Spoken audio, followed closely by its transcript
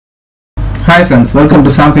Hi friends, welcome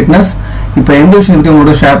to Sam Fitness. இப்போ எந்த விஷயத்தை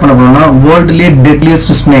உங்களோட ஷேர் பண்ண போறோம்னா worldly deadliest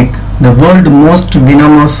snake, the world most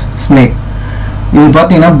venomous snake. இது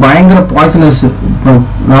பாத்தீங்கன்னா பயங்கர பாய்சனஸ்.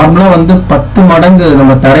 நார்மலா வந்து 10 மடங்கு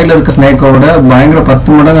நம்ம தரையில இருக்க ஸ்னேக்கோட பயங்கர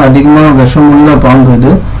 10 மடங்கு அதிகமா விஷமுள்ள பாம்பு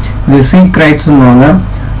இது. இது sea crites சொல்லுவாங்க,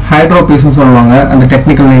 Hydrophis சொல்லுவாங்க அந்த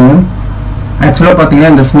டெக்னிக்கல் நேம். ஆக்சுவலா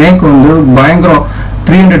பாத்தீங்கன்னா இந்த ஸ்னேக் வந்து பயங்கர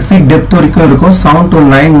 300 feet டெப்த் வரைக்கும் இருக்கும். 7 to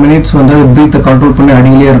 9 minutes வந்து பிரீத்தை கண்ட்ரோல் பண்ணி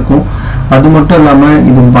அடியிலே இருக்கும். அது மட்டும் இல்லாம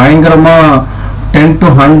இது பயங்கரமா 10 to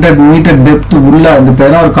 100 மீட்டர் டெப்த் உள்ள அது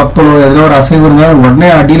பேரா ஒரு கப்பலோ ஏதோ ஒரு அசைவு இருந்தாலும் உடனே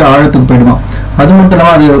அடியில் ஆழத்துக்கு போயிடுமா. அது மட்டும்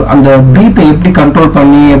இல்லாம அது அந்த பிரீத்தை எப்படி கண்ட்ரோல்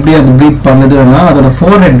பண்ணி எப்படி அது பிரீத் பண்ணுதுன்னா அதோட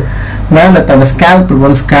ஃபோர்ஹெட் மேல அந்த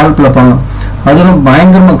ஸ்கேல்ப்ல பண்ணும். அதெல்லாம்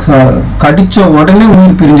பயங்கரமா கடிச்ச உடனே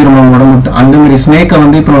உயிர் பிரிஞ்சிருமா உடம்புட்டு. அந்த மாதிரி ஸ்னேக்கை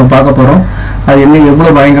வந்து இப்போ நம்ம பார்க்க போறோம். அது என்ன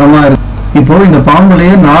எவ்வளவு பயங்கரமா இருக்கு. இப்போ இந்த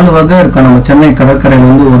பாம்புலயே 4 வகை இருக்கு. நம்ம சென்னை கடற்கரையில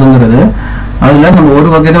வந்து ஒதுங்குறது. அதுல நம்ம ஒரு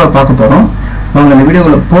வகை தான் பார்க்க போறோம். வாங்க இந்த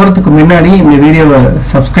வீடியோக்குள்ள போறதுக்கு முன்னாடி இந்த வீடியோவை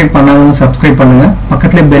சப்ஸ்கிரைப் பண்ணாதவங்க சப்ஸ்கிரைப் பண்ணுங்க.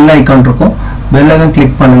 பக்கத்துல பெல் ஐகான் இருக்கும், பெல் ஐகான்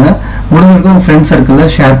கிளிக் பண்ணுங்க. முடிஞ்சிருக்கும் உங்க ஃப்ரெண்ட்ஸ் சர்க்கிள்ல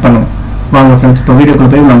ஷேர் பண்ணுங்க. வாங்க ஃப்ரெண்ட்ஸ், இப்போ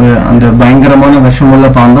வீடியோக்குள்ள போய் நம்ம அந்த பயங்கரமான விஷமுள்ள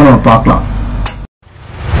பாம்பை நம்ம பார்க்கலாம்.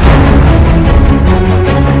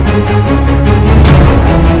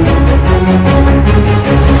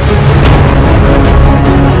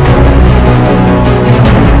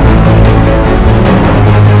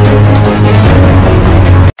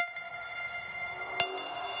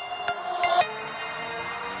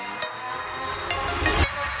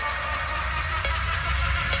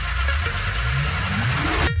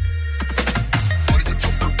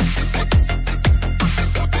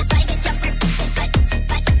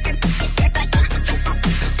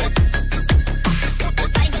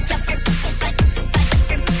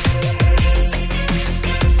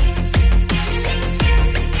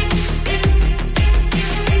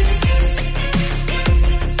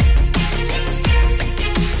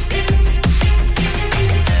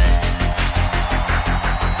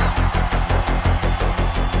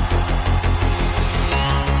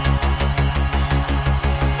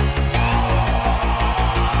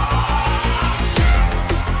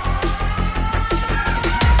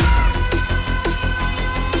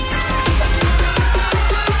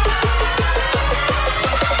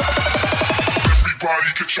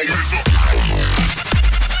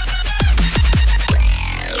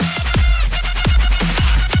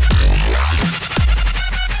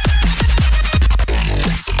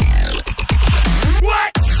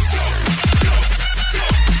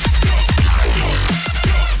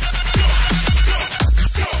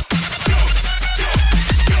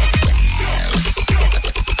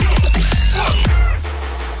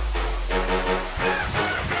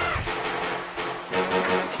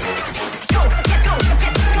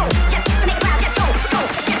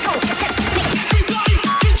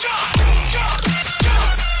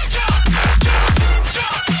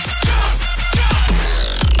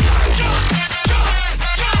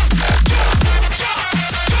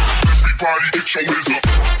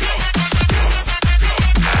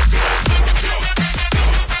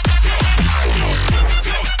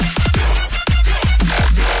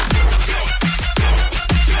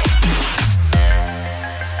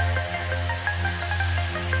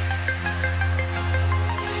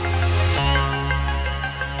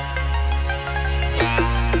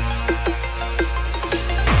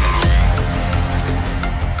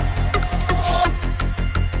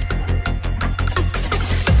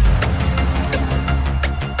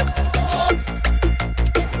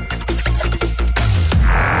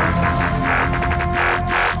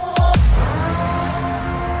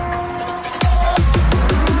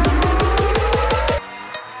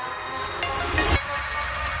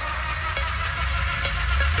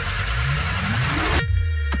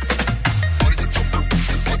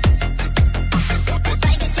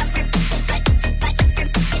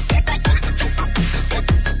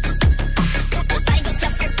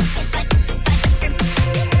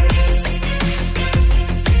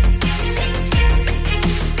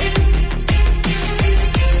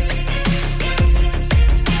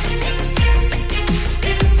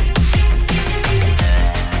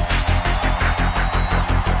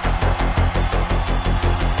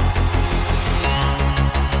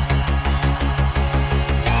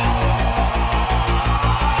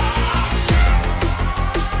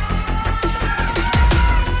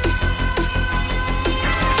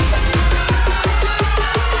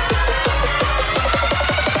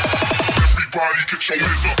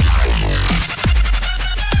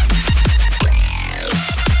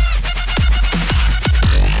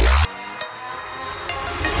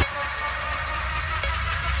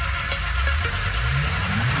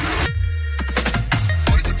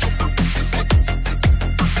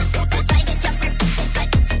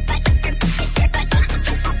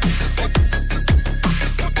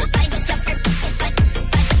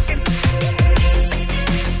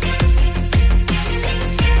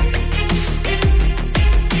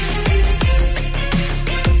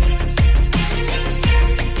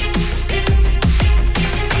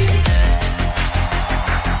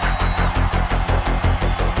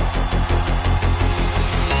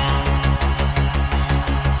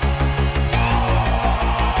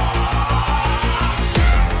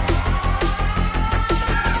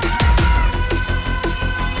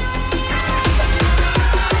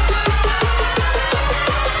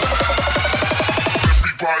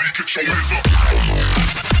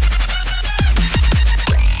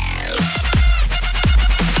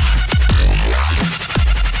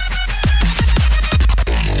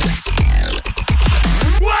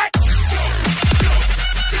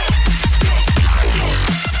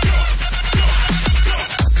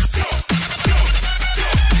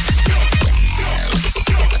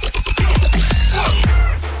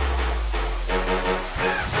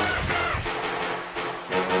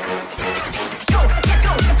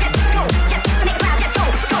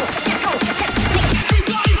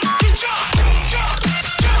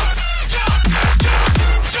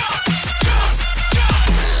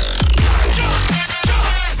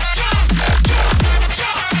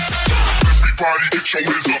 Everybody get your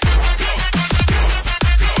hands up.